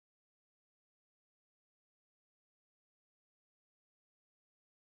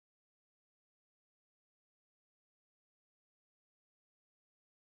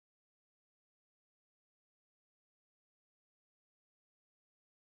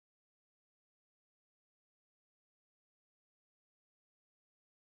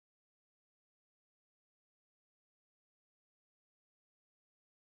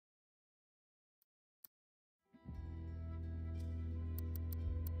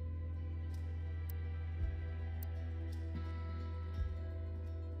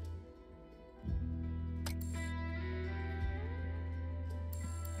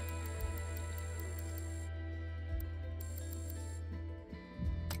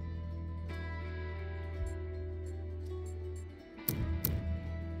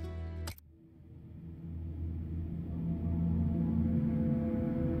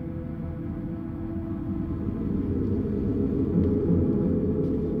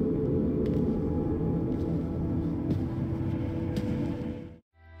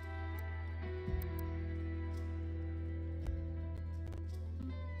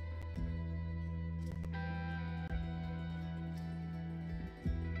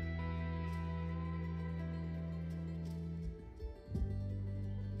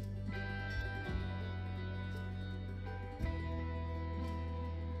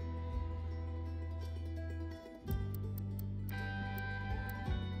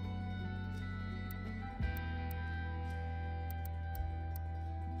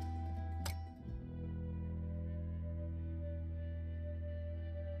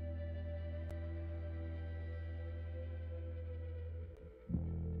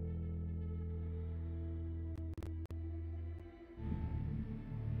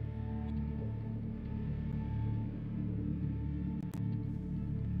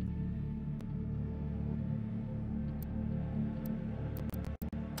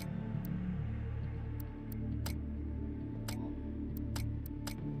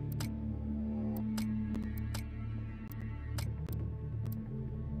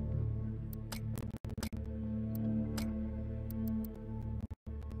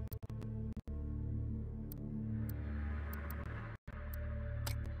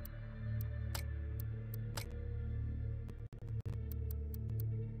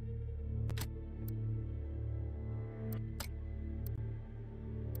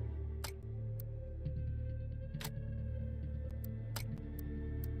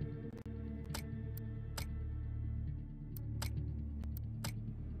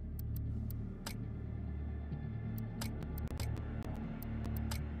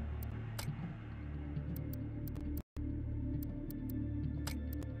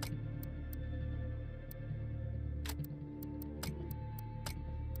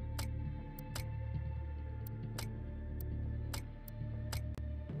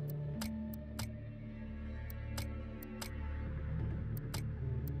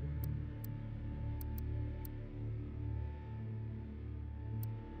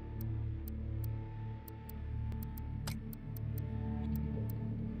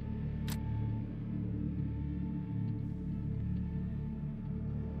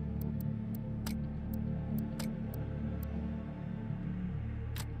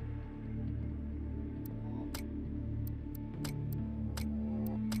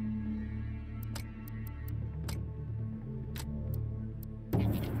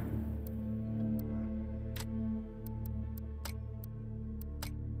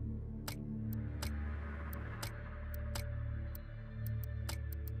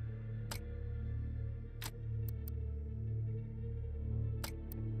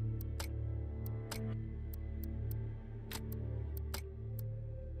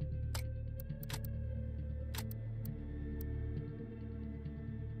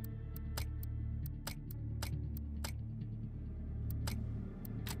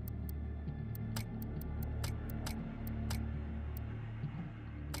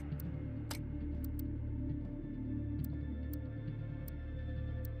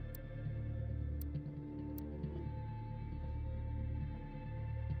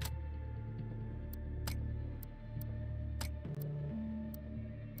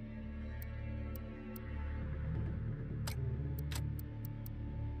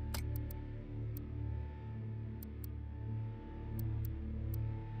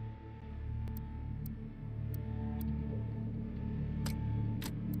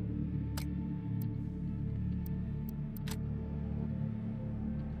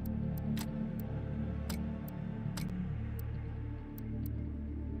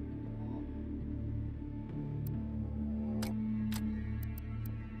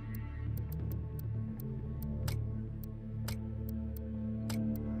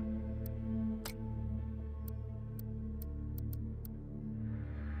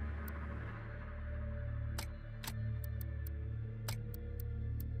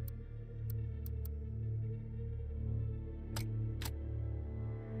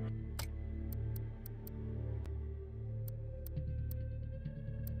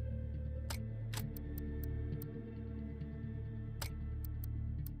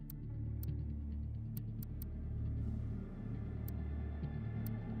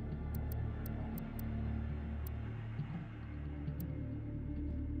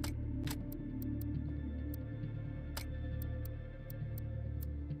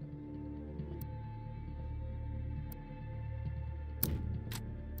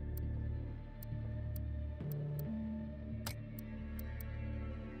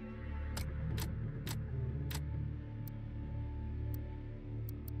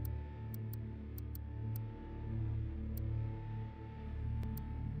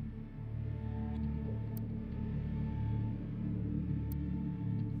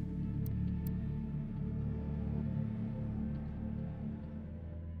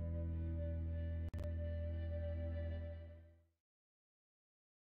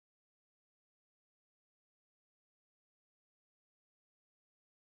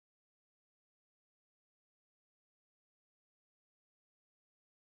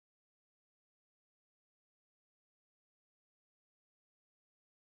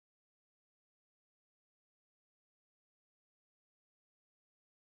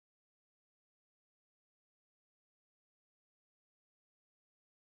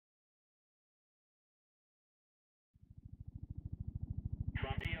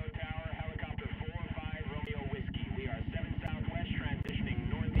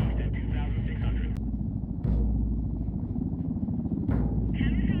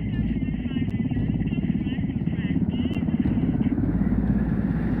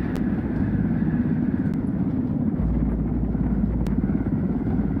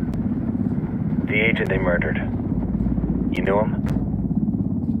The agent they murdered. You knew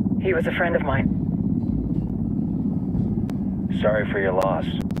him? He was a friend of mine. Sorry for your loss.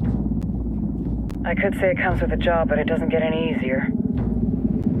 I could say it comes with a job, but it doesn't get any easier.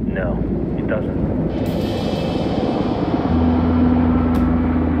 No, it doesn't.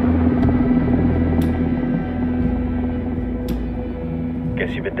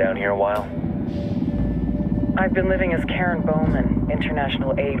 Guess you've been down here a while? I've been living as Karen Bowman,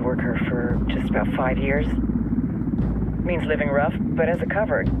 international aid worker, for just about 5 years. Means living rough, but as a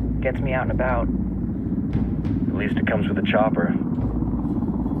cover, gets me out and about. At least it comes with a chopper.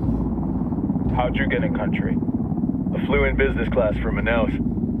 How'd you get in country? I flew in business class from Manaus.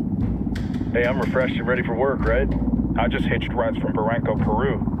 Hey, I'm refreshed and ready for work, right? I just hitched rides from Barranco,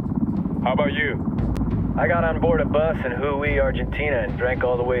 Peru. How about you? I got on board a bus in Jujuy, Argentina and drank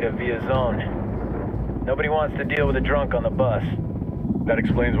all the way to Villazón. Nobody wants to deal with a drunk on the bus. That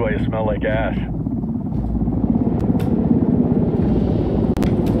explains why you smell like ass.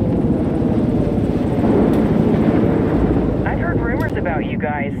 I've heard rumors about you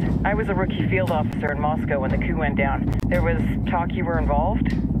guys. I was a rookie field officer in Moscow when the coup went down. There was talk you were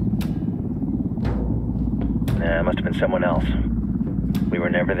involved? Nah, it must have been someone else. We were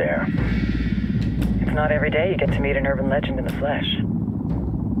never there. It's not every day you get to meet an urban legend in the flesh.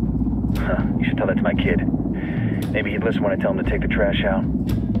 Huh, you should tell that to my kid. Maybe he'd listen when I tell him to take the trash out.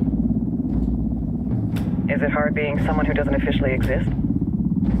 Is it hard being someone who doesn't officially exist?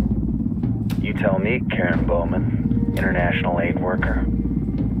 You tell me, Karen Bowman, international aid worker.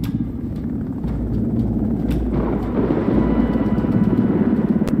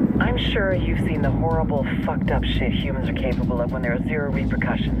 I'm sure you've seen the horrible, fucked up shit humans are capable of when there are zero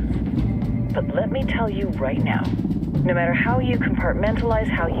repercussions. But let me tell you right now, no matter how you compartmentalize,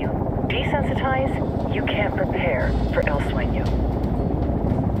 how you desensitize, you can't prepare for El Sueño.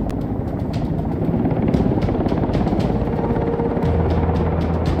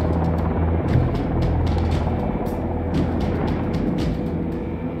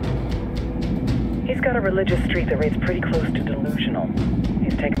 He's got a religious streak that rates pretty close to delusional.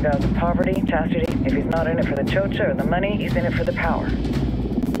 He's taken vows of poverty, chastity. If he's not in it for the chocha or the money, he's in it for the power.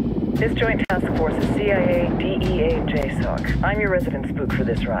 This joint task force is CIA, DEA, and JSOC. I'm your resident spook for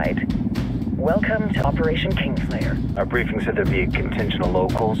this ride. Welcome to Operation Kingslayer. Our briefing said there'd be a contingent of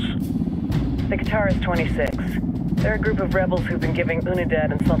locals. The Qatar is 26. They're a group of rebels who've been giving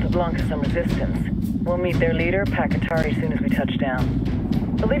Unidad and Santa Blanca some resistance. We'll meet their leader, Pakatari, soon as we touch down.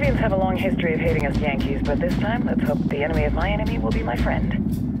 The Libyans have a long history of hating us Yankees, but this time, let's hope the enemy of my enemy will be my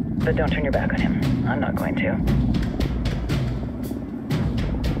friend. But don't turn your back on him. I'm not going to.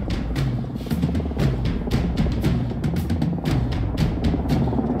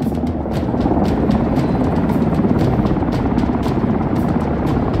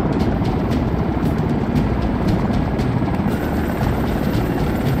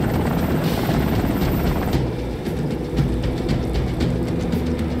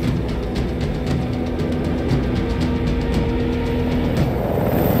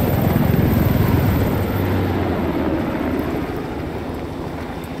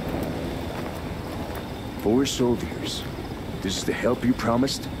 Soldiers. This is the help you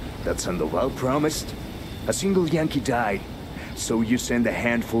promised? That Sandoval promised? A single Yankee died, so you send a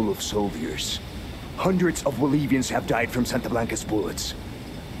handful of soldiers. Hundreds of Bolivians have died from Santa Blanca's bullets.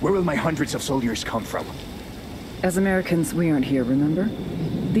 Where will my hundreds of soldiers come from? As Americans, we aren't here, remember?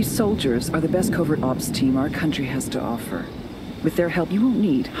 These soldiers are the best covert ops team our country has to offer. With their help, you won't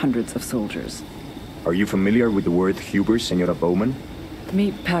need hundreds of soldiers. Are you familiar with the word Huber, Senora Bowman?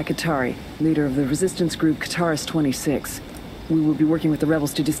 Meet Pakatari, leader of the resistance group Qatar's 26. We will be working with the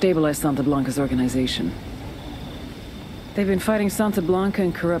rebels to destabilize Santa Blanca's organization. They've been fighting Santa Blanca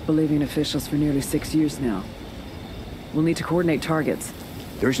and corrupt Bolivian officials for nearly 6 years now. We'll need to coordinate targets.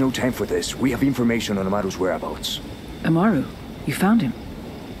 There's no time for this. We have information on Amaru's whereabouts. Amaru? You found him?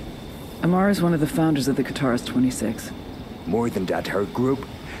 Amaru is one of the founders of the Qatar's 26. More than that, her group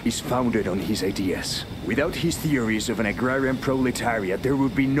is founded on his ideas. Without his theories of an agrarian proletariat, there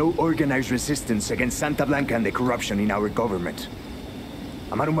would be no organized resistance against Santa Blanca and the corruption in our government.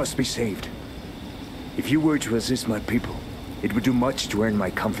 Amaru must be saved. If you were to assist my people, it would do much to earn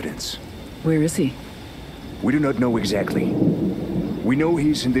my confidence. Where is he? We do not know exactly. We know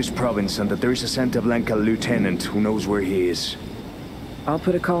he's in this province and that there is a Santa Blanca lieutenant who knows where he is. I'll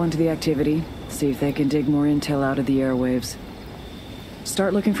put a call into the activity, see if they can dig more intel out of the airwaves.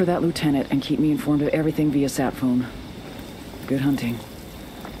 Start looking for that lieutenant and keep me informed of everything via sat phone. Good hunting.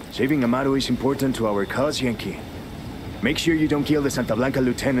 Saving Amaro is important to our cause, Yankee. Make sure you don't kill the Santa Blanca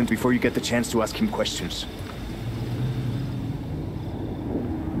lieutenant before you get the chance to ask him questions.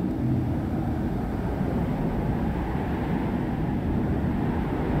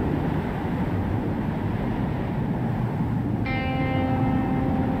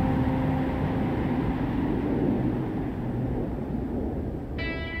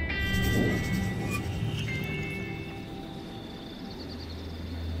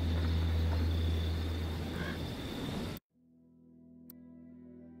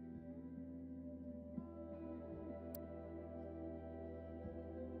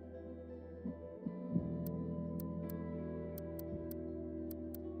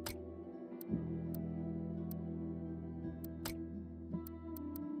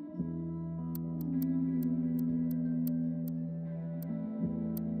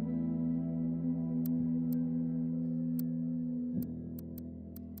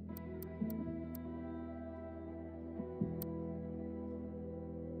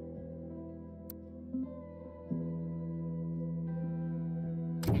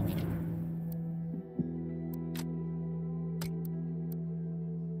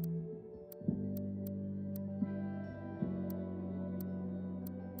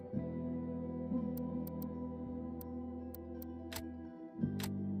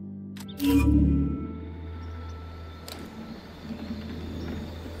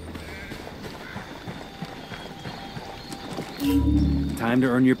 Time to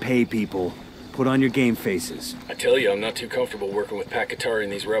earn your pay, people. Put on your game faces. I tell you, I'm not too comfortable working with Pakatari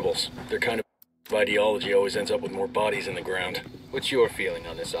and these rebels. Their kind of ideology always ends up with more bodies in the ground. What's your feeling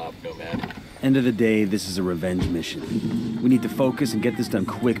on this op, Nomad? End of the day, this is a revenge mission. We need to focus and get this done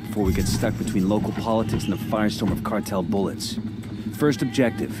quick before we get stuck between local politics and a firestorm of cartel bullets. First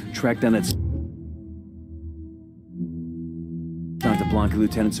objective, track down that Santa Blanca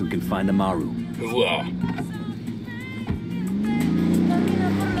lieutenant so we can find Amaru. Hooah.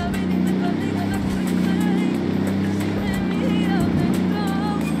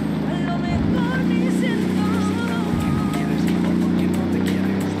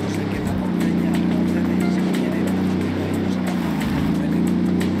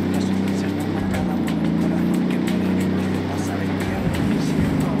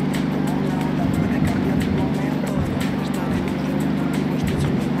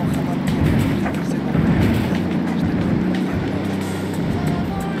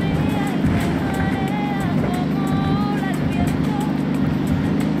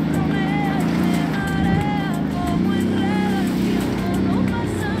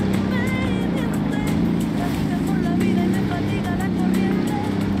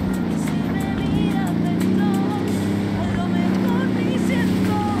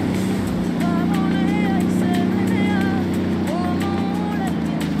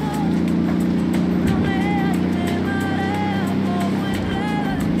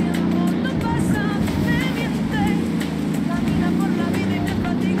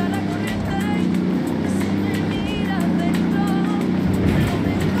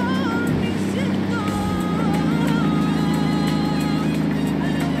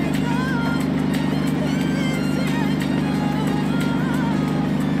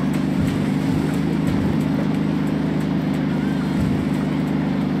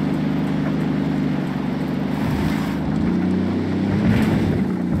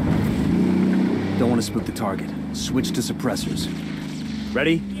 Spook the target. Switch to suppressors.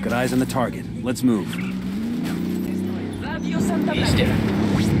 Ready? Got eyes on the target. Let's move. East it.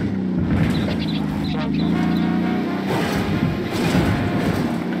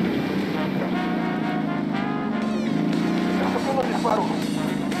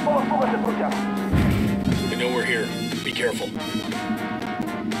 They know we're here. Be careful.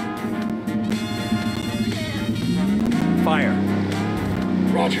 Fire.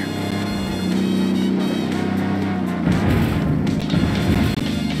 Roger.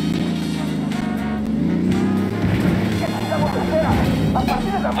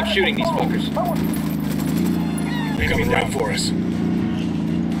 I'm shooting these fuckers. They're coming down for us.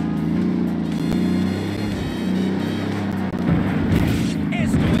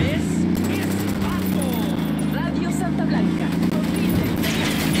 Radio Santa Blanca.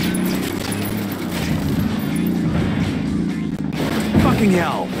 Fucking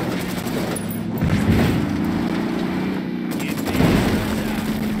hell!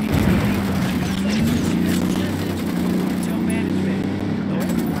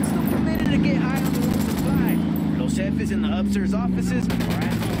 In the upstairs offices, or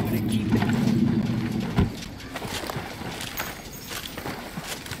ask you to keep it.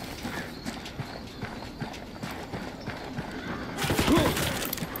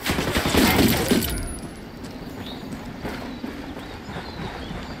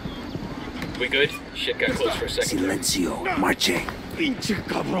 We good? Shit got close for a second. Silencio. Marche. Pinche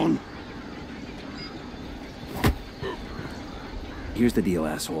cabrón. Here's the deal,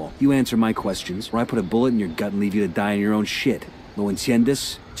 asshole. You answer my questions, or I put a bullet in your gut and leave you to die in your own shit. ¿Lo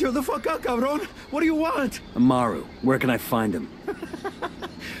entiendes? Chill the fuck out, cabrón. What do you want? Amaru, where can I find him?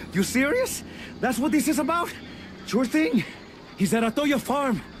 You serious? That's what this is about? Sure thing. He's at Atoya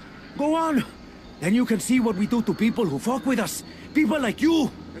Farm. Go on. Then you can see what we do to people who fuck with us. People like you.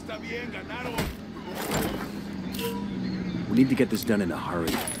 We need to get this done in a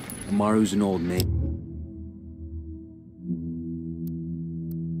hurry. Amaru's an old man.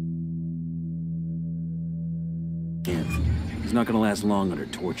 He's not gonna last long under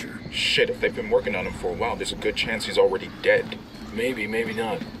torture. Shit, if they've been working on him for a while, there's a good chance he's already dead. Maybe, maybe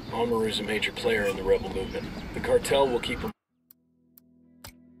not. Amaru's a major player in the rebel movement. The cartel will keep him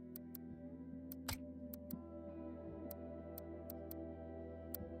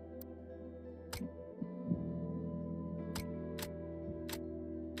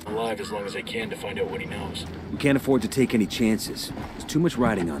alive as long as they can to find out what he knows. We can't afford to take any chances. There's too much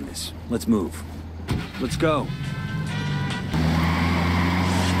riding on this. Let's move. Let's go.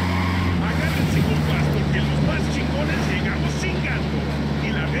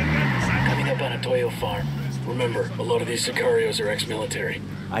 Coming up on Atoyo Farm. Remember, a lot of these sicarios are ex-military.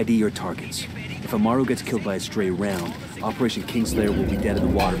 ID your targets. If Amaru gets killed by a stray round, Operation Kingslayer will be dead in the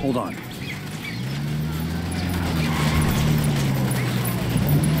water. Hold on.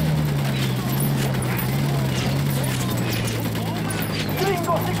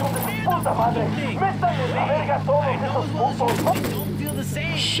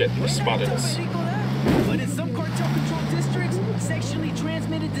 Shit, they spotted us. But in some cartel-controlled districts, sexually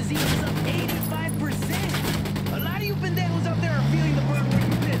transmitted diseases up 85%. A lot of you pendejos out there are feeling the burn where you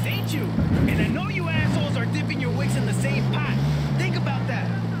live, ain't you? And I know you assholes are dipping your wicks in the same pot. Think about that.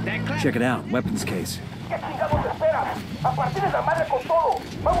 Check it out. Weapons case.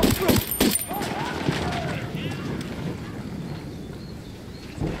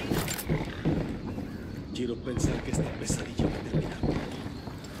 Quiero pensar que esta pesadilla va a terminar.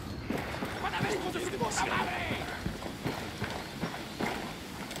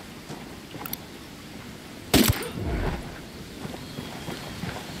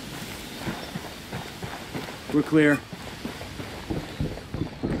 We're clear.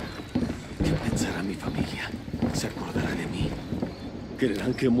 ¿Qué pensará mi familia? ¿Se acordará de mí?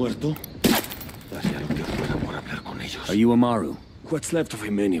 ¿Creerán que he muerto? Haría lo que fuera por hablar con ellos. Are you Amaru? What's left of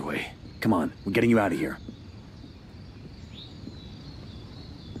him anyway? Come on, we're getting you out of here.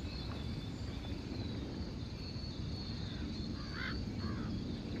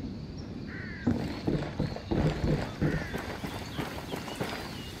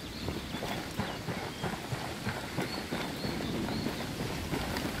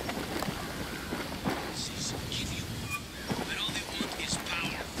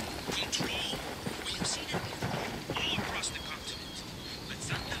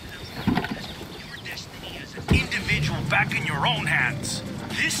 Back in your own hands.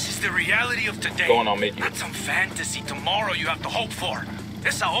 This is the reality of today. Go on, I'll meet you. Not some fantasy tomorrow you have to hope for.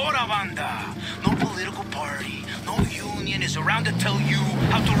 Es ahora, banda. No political party, no union is around to tell you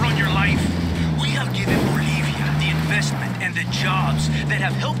how to run your life. We have given Bolivia the investment and the jobs that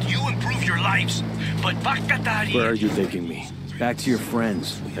have helped you improve your lives. But Pacatari... Where are you taking me? Back to your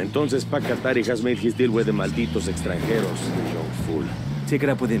friends. Entonces Pacatari has made his deal with the malditos extranjeros, the young fool. Take it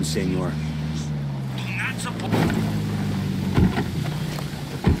up with him, senor. Do not support...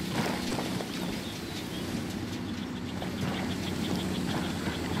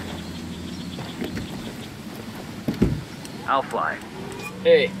 I'll fly.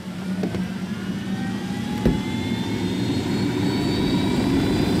 Hey,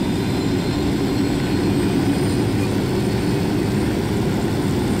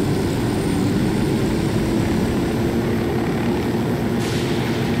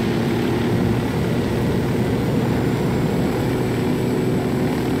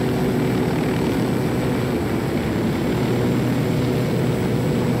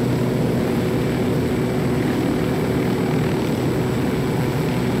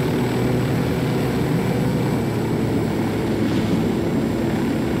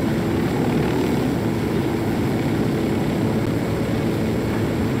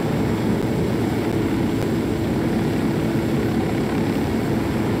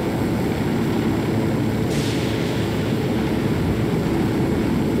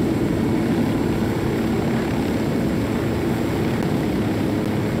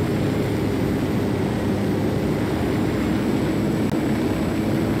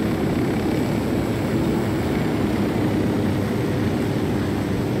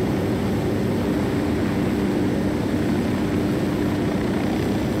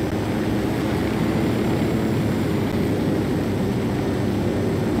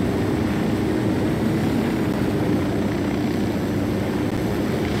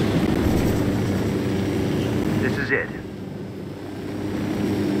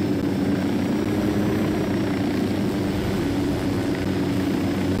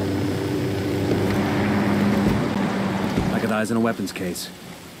 Eyes on a weapons case.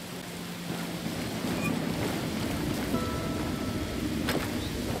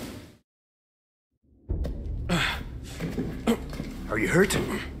 Are you hurt?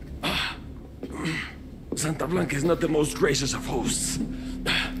 Santa Blanca is not the most gracious of hosts.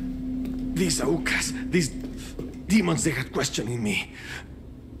 These Aucas, these demons they had questioning me.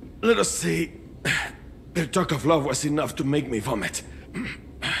 Let us say, their talk of love was enough to make me vomit.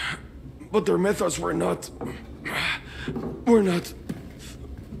 But their methods were not...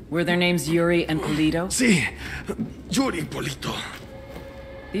 Were their names Yuri and Polito? Si, Yuri Polito.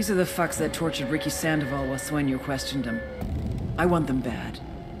 These are the fucks that tortured Ricky Sandoval while Sueño questioned him. I want them bad.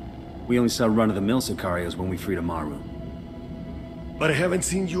 We only saw run-of-the-mill Sicarios when we freed Amaru. But I haven't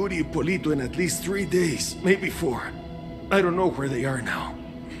seen Yuri and Polito in at least 3 days, maybe 4. I don't know where they are now.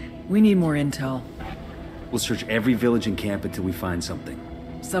 We need more intel. We'll search every village and camp until we find something.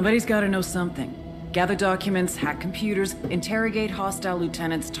 Somebody's gotta know something. Gather documents, hack computers, interrogate hostile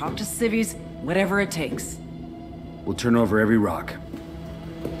lieutenants, talk to civvies, whatever it takes. We'll turn over every rock.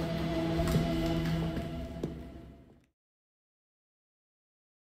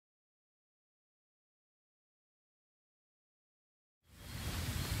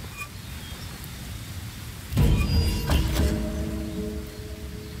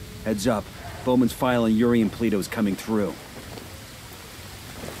 Heads up. Bowman's file on Yuri and Polito is coming through.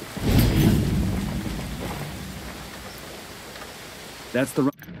 That's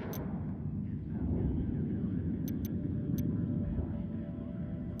the...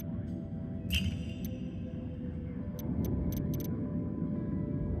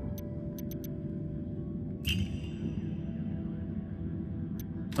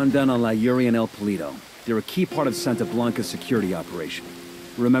 Undone on La Yuri and El Polito. They're a key part of Santa Blanca's security operation.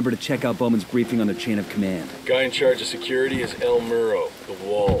 Remember to check out Bowman's briefing on their chain of command. Guy in charge of security is El Muro, the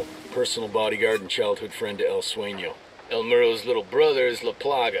Wall. Personal bodyguard and childhood friend to El Sueño. El Muro's little brother is La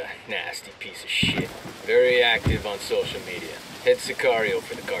Plaga. Nasty piece of shit. Very active on social media. Head Sicario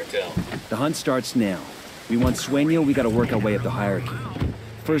for the cartel. The hunt starts now. We want Sueño, we gotta work our way up the hierarchy.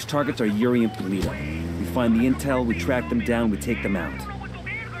 First targets are Yuri and Polito. We find the intel, we track them down, we take them out.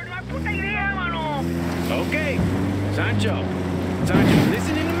 Okay, Sancho,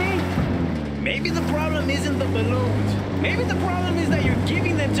 listening to me? Maybe the problem isn't the balloons. Maybe the problem is that you're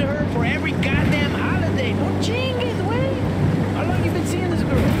giving them to her for every goddamn holiday. No chingues, güey. How long you been seeing this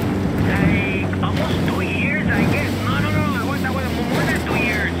girl? Like, almost 2 years, I guess. No, I was more than 2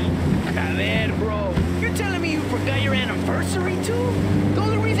 years. A ver, bro. You're telling me you forgot your anniversary, too? The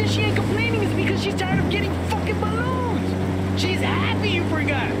only reason she ain't complaining is because she's tired of getting fucking balloons. She's happy you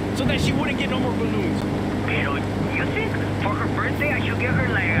forgot, so that she wouldn't get no more balloons. Pero, you think for her birthday I should give her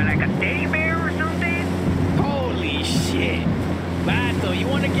like a teddy bear or something? Holy shit. Vato, you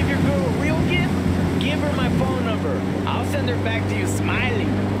want to give your girl a real gift? Give her my phone number. I'll send her back to you smiling.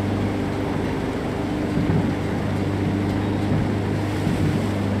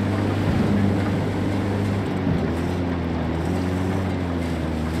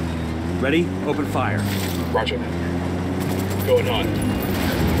 Ready? Open fire. Roger. Going on.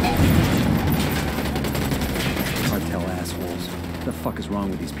 Cartel assholes. What the fuck is wrong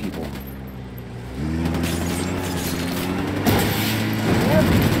with these people?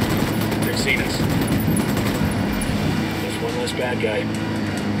 They've seen us. There's one less bad guy.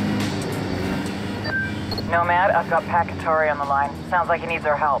 Nomad, I've got Pakatari on the line. Sounds like he needs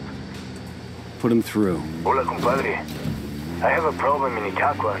our help. Put him through. Hola, compadre. I have a problem in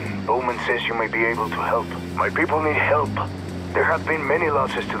Itaqua, and Bowman says you may be able to help. My people need help. There have been many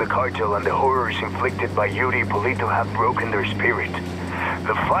losses to the cartel, and the horrors inflicted by Yuri Polito have broken their spirit.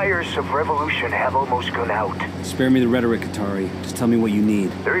 The fires of revolution have almost gone out. Spare me the rhetoric, Katari. Just tell me what you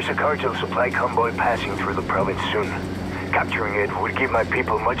need. There is a cartel supply convoy passing through the province soon. Capturing it would give my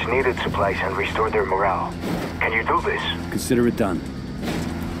people much-needed supplies and restore their morale. Can you do this? Consider it done.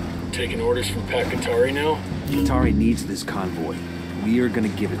 Taking orders from Pat Katari now? Katari needs this convoy. We are gonna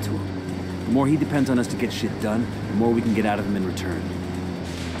give it to him. The more he depends on us to get shit done, the more we can get out of him in return.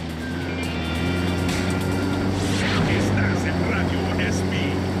 Estás en Radio SB.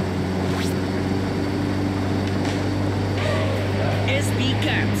 SB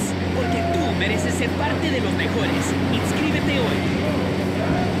Camps, porque tú mereces ser parte de los mejores. Inscríbete hoy.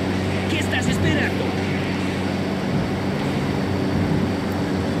 ¿Qué estás esperando?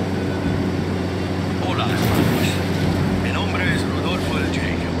 Hola, hermanos. Mi nombre es Rodolfo El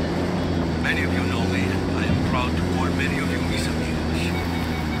Genio. Many of you know me, and I am proud to call many of you mis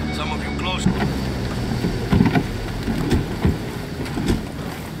amigos. Some of you close.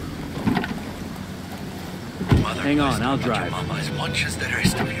 Mother, hang on, I'll drive. Mama as much as the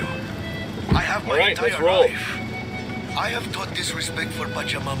rest of you. I have my All right, entire let's roll. life. I have taught this respect for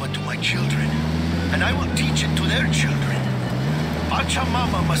Pachamama to my children, and I will teach it to their children.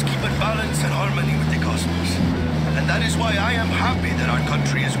 Pachamama must keep in balance and harmony with the cosmos. And that is why I am happy that our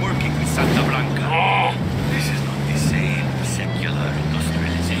country is working with Santa Blanca. This is not the same secular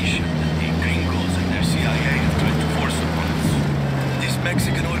industrialization that the gringos and their CIA have tried to force upon us. This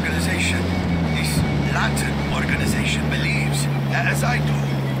Mexican organization, this Latin organization believes, as I do,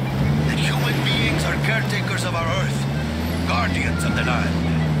 that human beings are caretakers of our Earth, guardians of the land.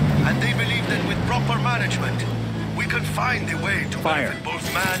 And they believe that with proper management, we can find a way to benefit both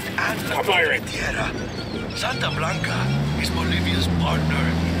man and la Tierra. Santa Blanca is Bolivia's partner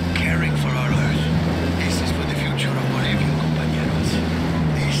in caring for our Earth. This is for the future of Bolivia, compañeros.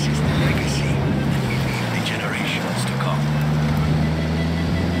 This is the legacy that we leave the generations to come.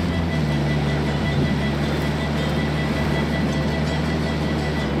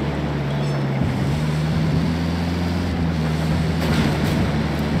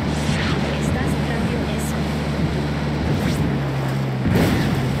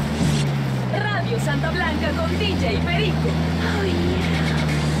 Santa Blanca con DJ Perico. Oh, yeah.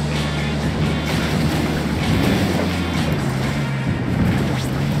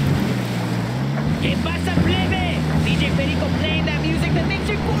 ¿Qué pasa, plebe? DJ Perico playing that music that makes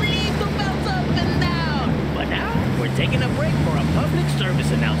your culito bounce up and down. But now, we're taking a break for a public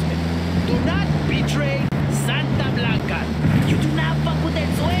service announcement. Do not betray Santa Blanca. You do not fuck with that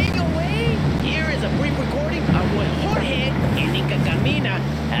sueño, way. Here is a brief recording of what Jorge in Inca Camina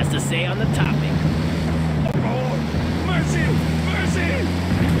has to say on the topic. Mercy! Mercy!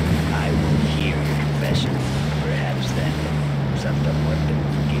 I will hear your confession. Perhaps then, Santa Muerte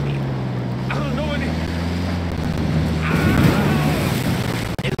will forgive you. I don't know any...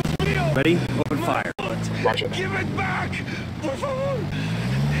 Ready? Open fire. Roger. Give it back! Por favor!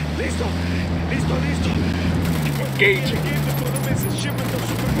 Listo! Listo, listo! Engage!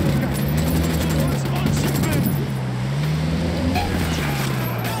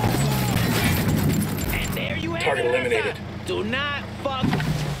 Target eliminated. Do not fuck.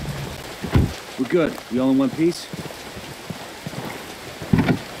 We're good. We all in one piece?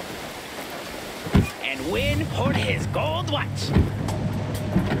 And win Jorge's gold watch.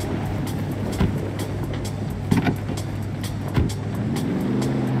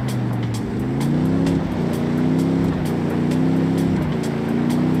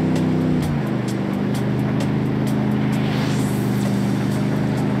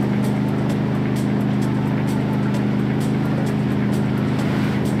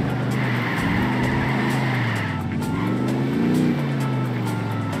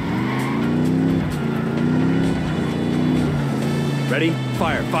 Ready?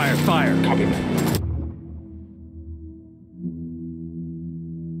 Fire, fire, fire. Copy.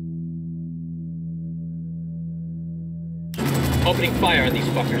 Opening fire on these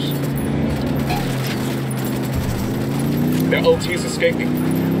fuckers. Their OT is escaping.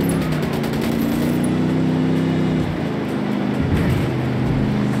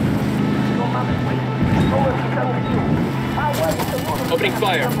 Opening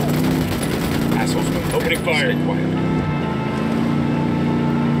fire. Assholes, opening fire. Stay quiet.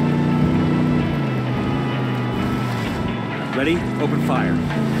 Ready? Open fire.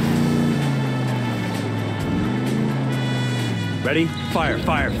 Ready? Fire,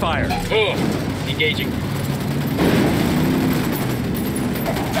 fire, fire. Engaging.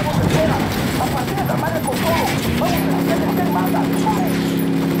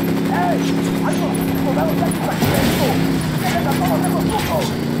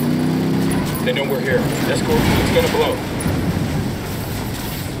 They know we're here. Escort, it's gonna blow.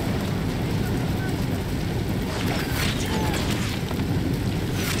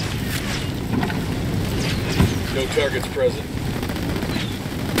 No targets present.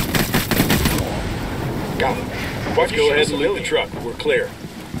 Got him. Watch, go ahead and loot the truck. We're clear.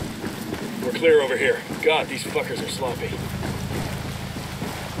 We're clear over here. God, these fuckers are sloppy.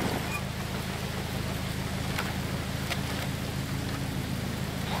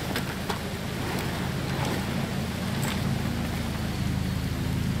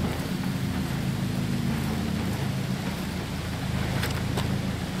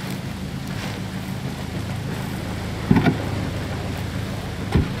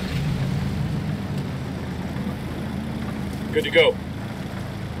 Good to go.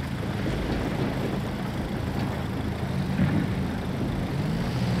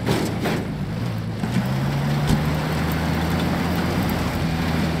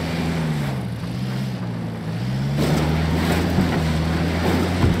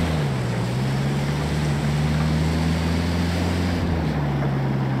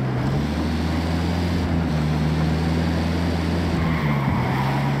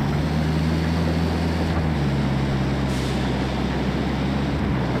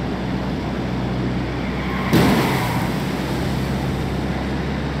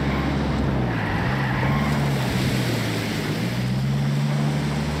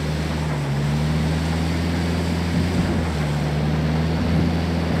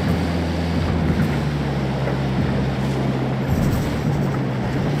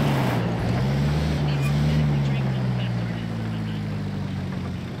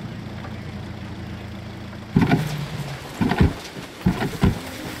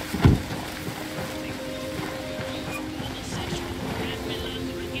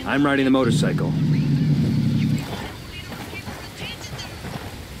 I'm riding the motorcycle.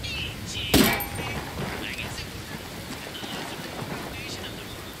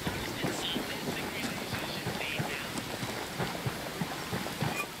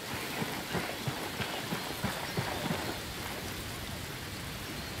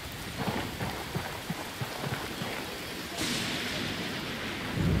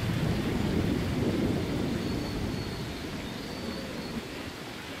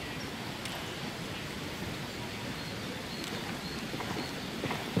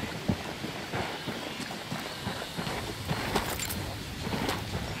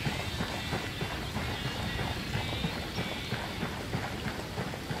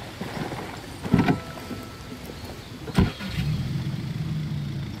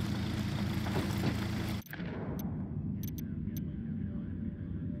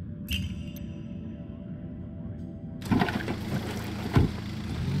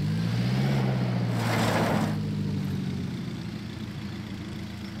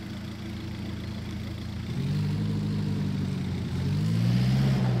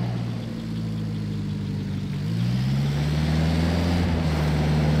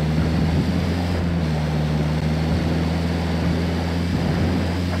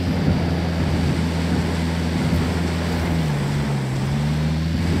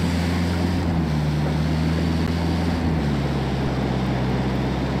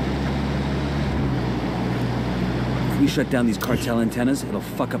 If we shut down these cartel antennas, it'll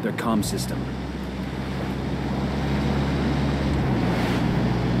fuck up their comm system.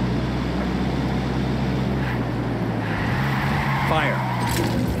 Fire.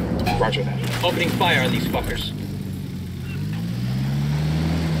 Roger that. Opening fire on these fuckers.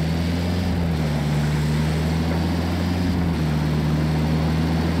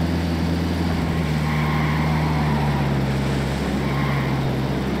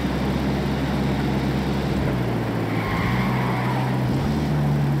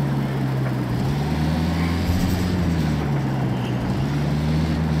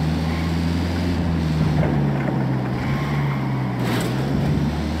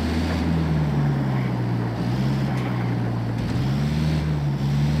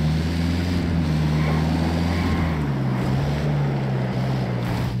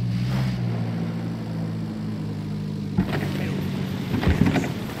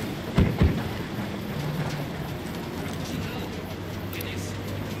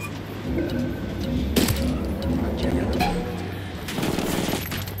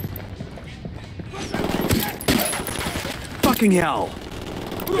 Fucking hell!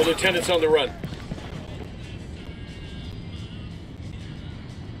 The lieutenant's on the run.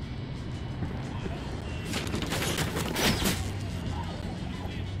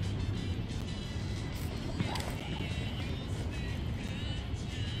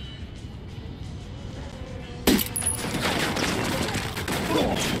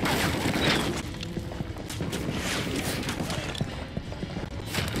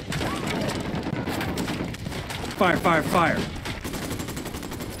 Fire, fire, fire!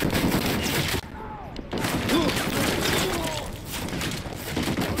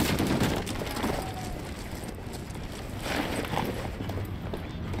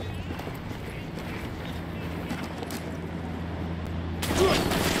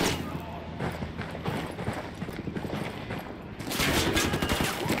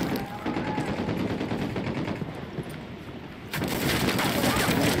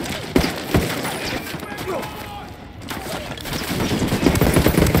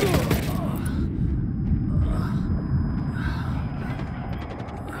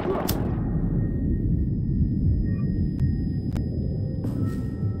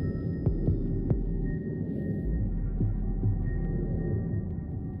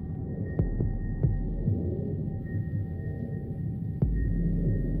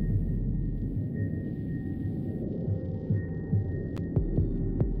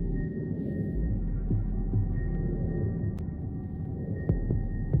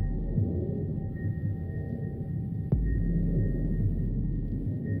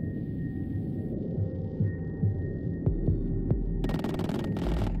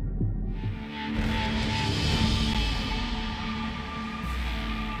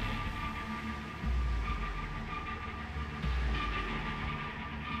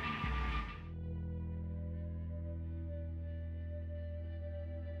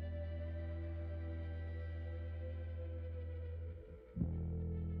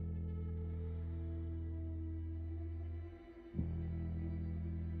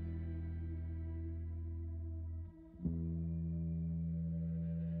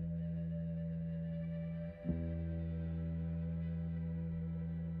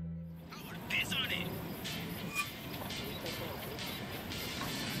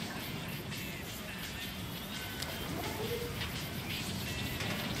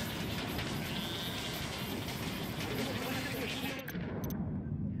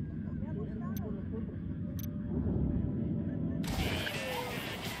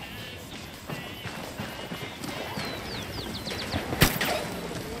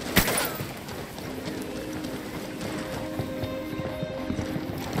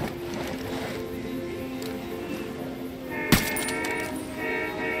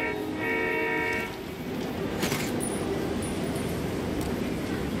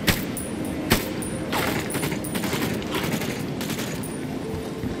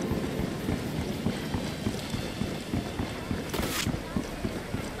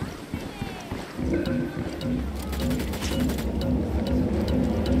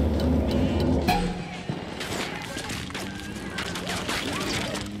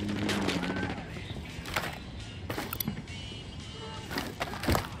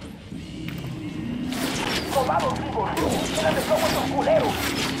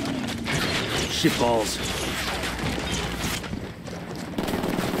 Shitballs.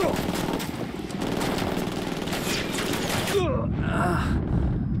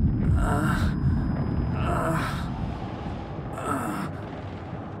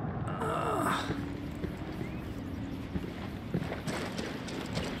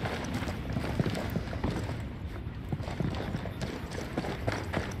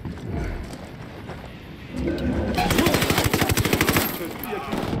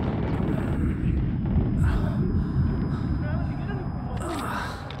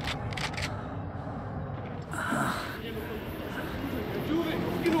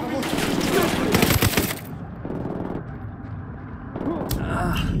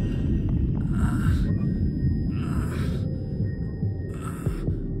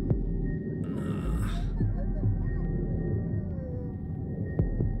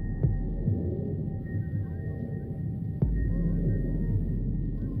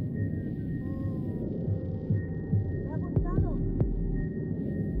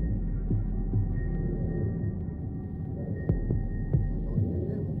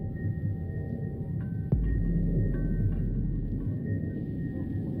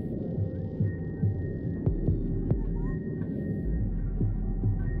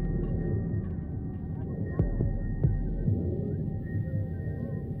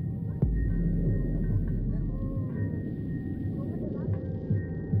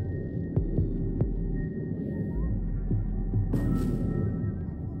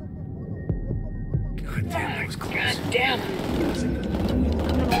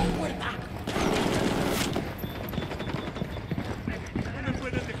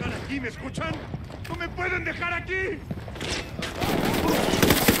 ¿Me escuchan? ¡No me pueden dejar aquí!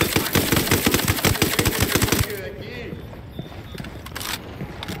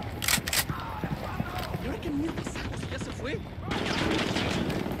 ¿Y ahora qué mierda hago si ya se fue?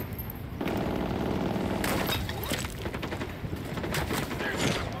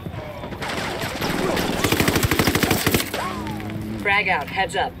 Frag out,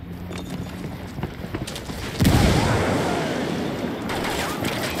 heads up.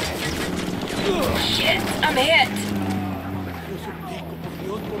 Shit, I'm hit.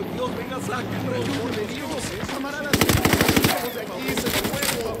 Por Dios, venga, sáquenlo, por Dios, camaradas, vamos de aquí, se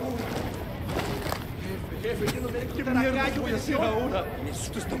fuego. Jefe, yo no me quiero quitar acá, yo voy a hacer ahora.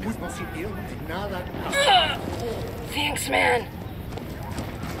 Esto está muy fácil, no de nada. Thanks, man.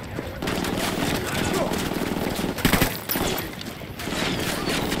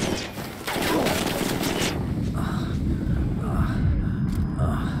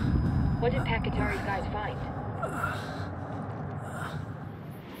 What did Pakatari's guys find?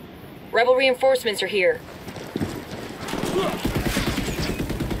 Rebel reinforcements are here.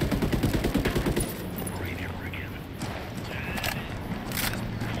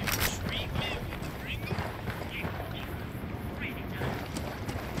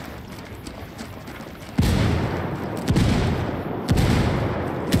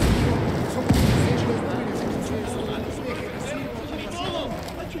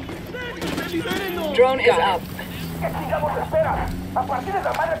 Drone is up. ¡A partir de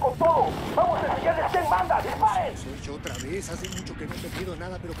la madre con todo! ¡Vamos a enseñarles quién manda! ¡Disparen! Soy yo otra vez. Hace mucho que no te pido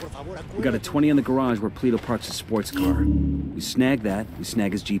nada, pero por favor, acuérdate. We got a 20 in the garage where Polito parks his sports car. We snag that, we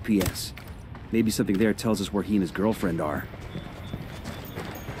snag his GPS. Maybe something there tells us where he and his girlfriend are.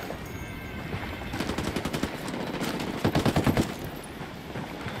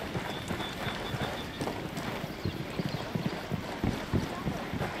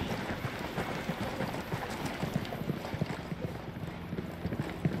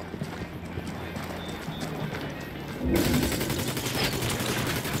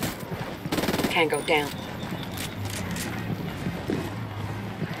 Tango down.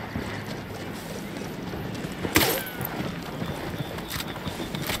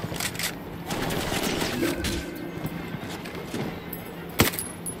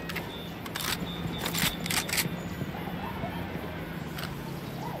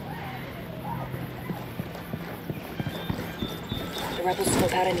 The rebels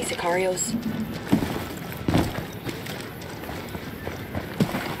scope out any Sicarios?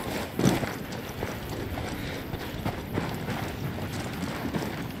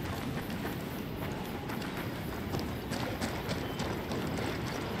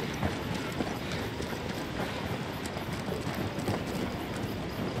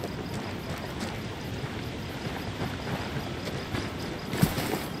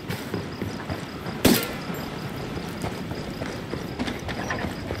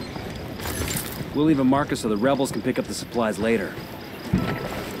 We'll leave a marker so the rebels can pick up the supplies later.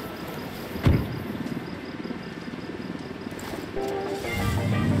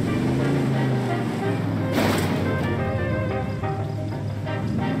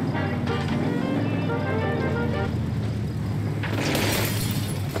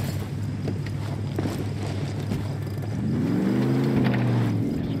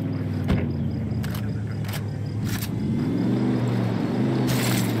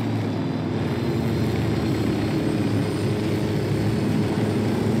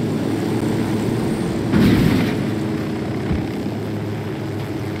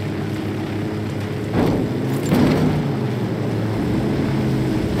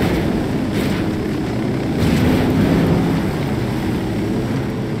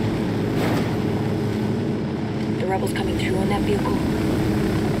 rebels coming through on that vehicle?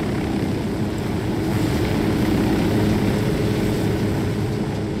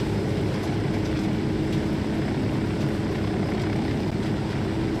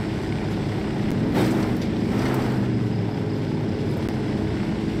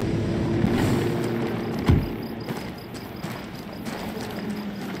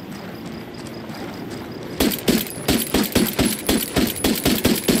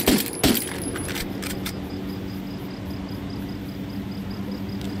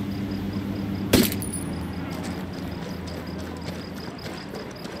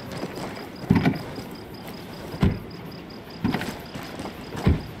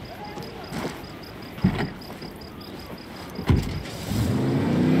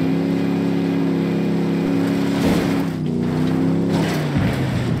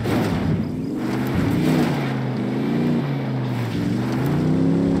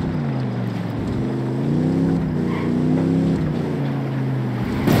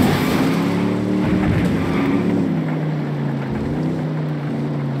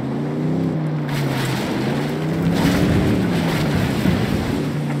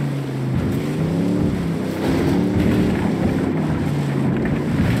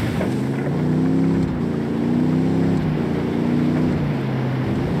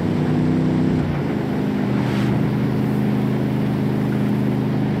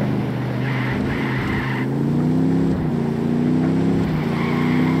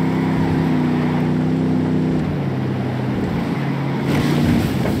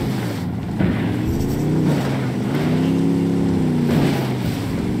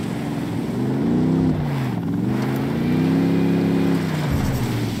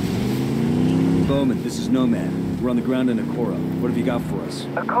 This is Nomad. We're on the ground in Okoro. What have you got for us?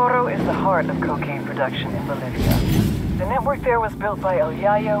 Okoro is the heart of cocaine production in Bolivia. The network there was built by El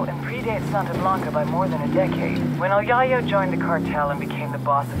Yayo and predates Santa Blanca by more than a decade. When El Yayo joined the cartel and became the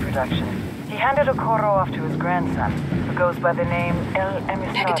boss of production, he handed Okoro off to his grandson, who goes by the name El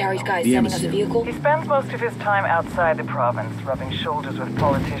Emisario. Pacatari's guy sending us a vehicle? He spends most of his time outside the province, rubbing shoulders with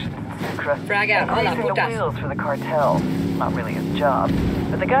politicians in Sucre, Frag out, and greasing the wheels for the cartel. Not really his job,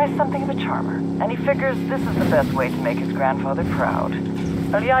 but the guy's something of a charmer, and he figures this is the best way to make his grandfather proud.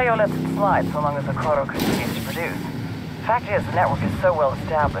 El Yayo lets it slide so long as Okoro continues to produce. Fact is, the network is so well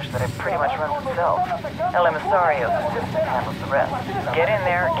established that it pretty much runs itself. El Emisario's assistant handles the rest. Get in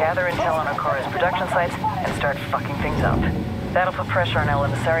there, gather intel on Okoro's production sites, and start fucking things up. That'll put pressure on El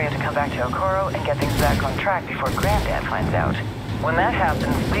Emisario to come back to Okoro and get things back on track before Granddad finds out. When that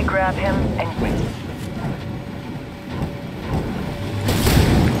happens, we grab him and...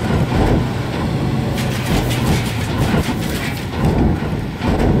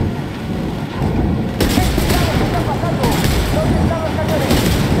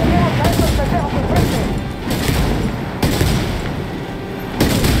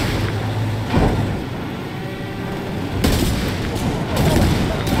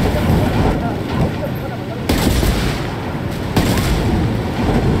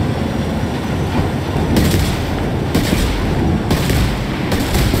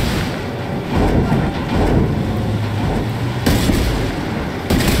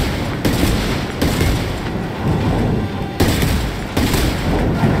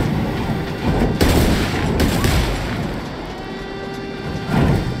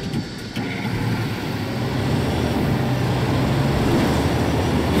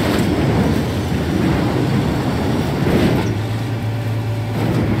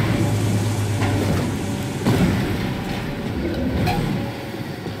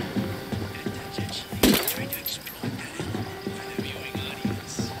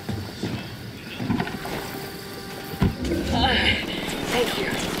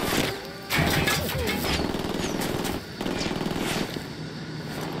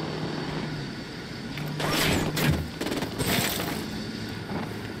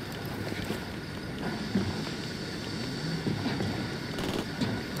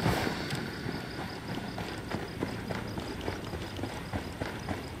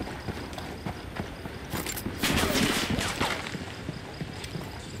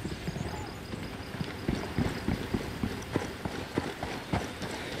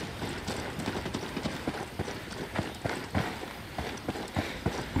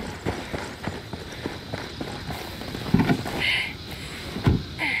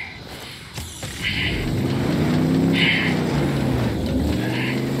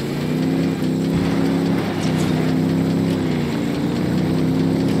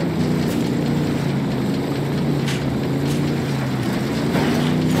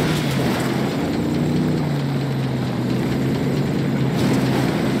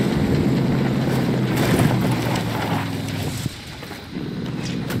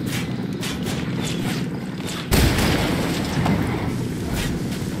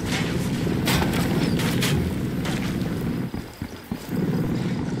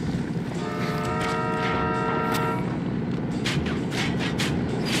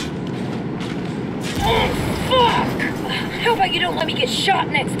 Don't let me get shot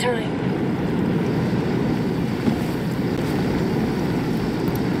next time.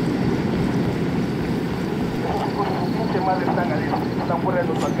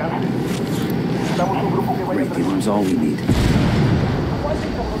 Recon is all we need.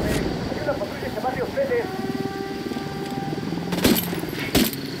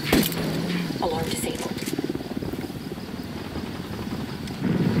 Alarm disabled.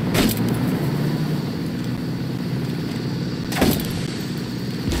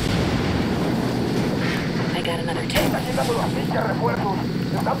 I got another tank.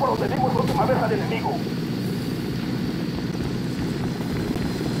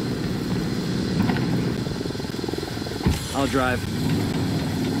 I'll drive.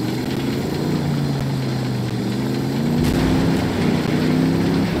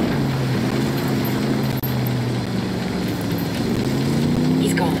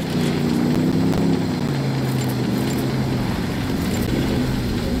 He's gone.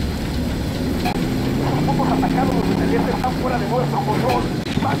 Los grupos atacados desde el este están fuera de nuestro control.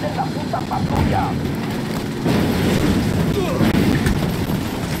 ¡Maten la puta patrulla!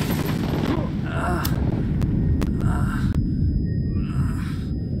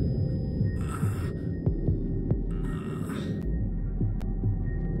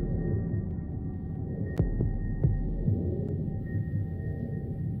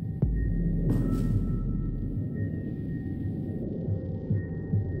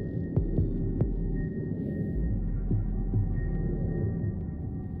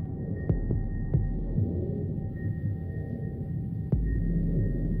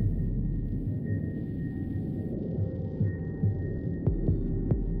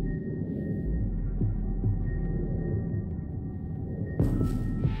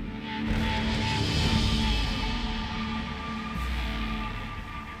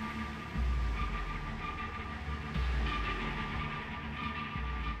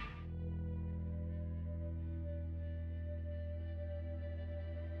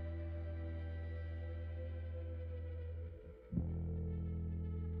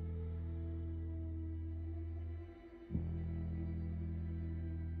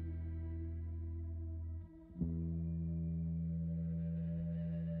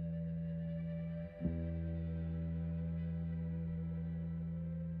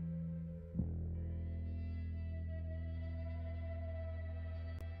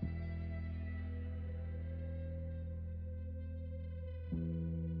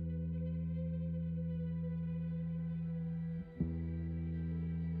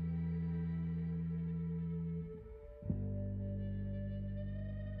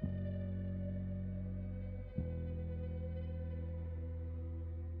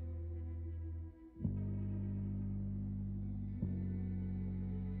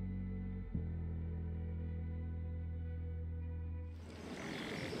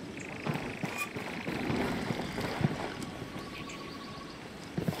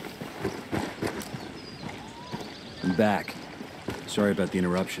 I'm back. Sorry about the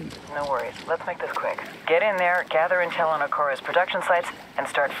interruption. No worries. Let's make this quick. Get in there, gather intel on Okoro's production sites, and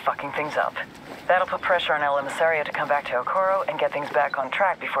start fucking things up. That'll put pressure on El Emisario to come back to Okoro and get things back on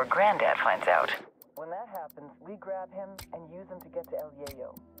track before Granddad finds out. When that happens, we grab him and use him to get to El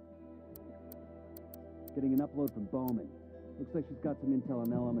Yayo. Getting an upload from Bowman. Looks like she's got some intel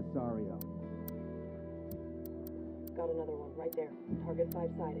on El Emisario. Got another one right there. Target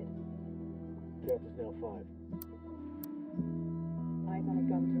 5-sided. Chance is now 5. Eyes on a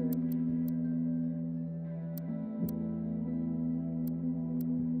gun turret.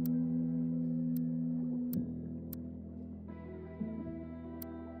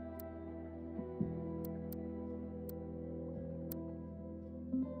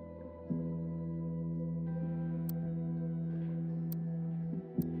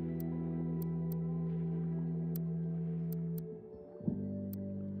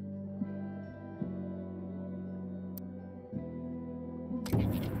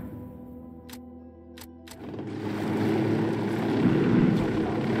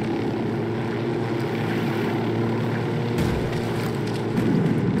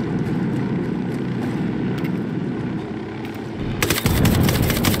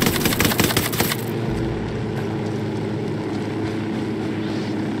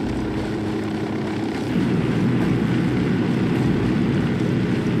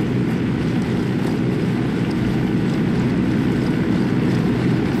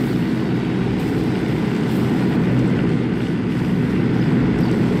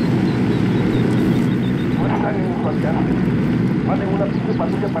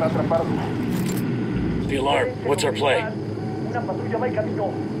 The alarm. What's our play? Una patrulla va en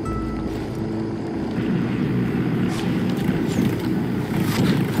camino.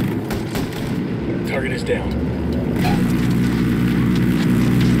 Target is down.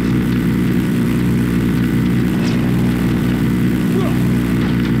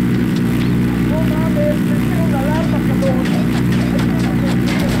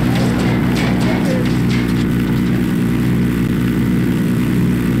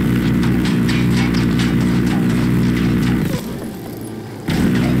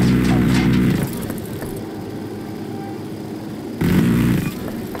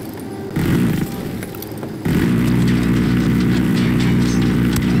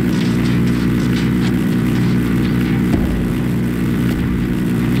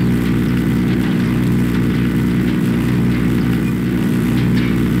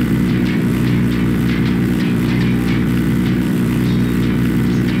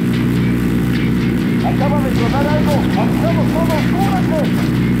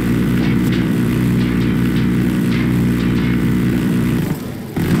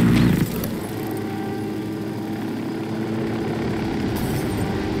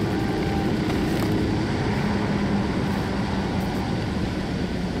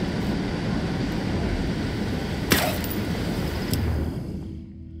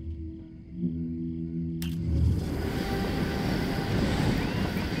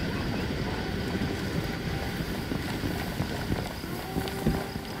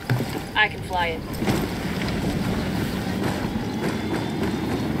 I can fly it.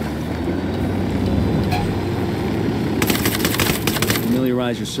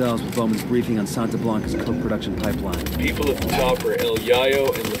 Familiarize yourselves with Bowman's briefing on Santa Blanca's coke production pipeline. People at the top are El Yayo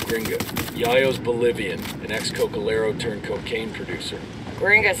and La Gringa. Yayo's Bolivian, an ex-Cocalero turned cocaine producer.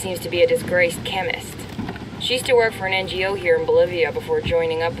 Gringa seems to be a disgraced chemist. She used to work for an NGO here in Bolivia before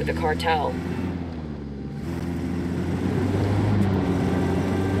joining up with the cartel.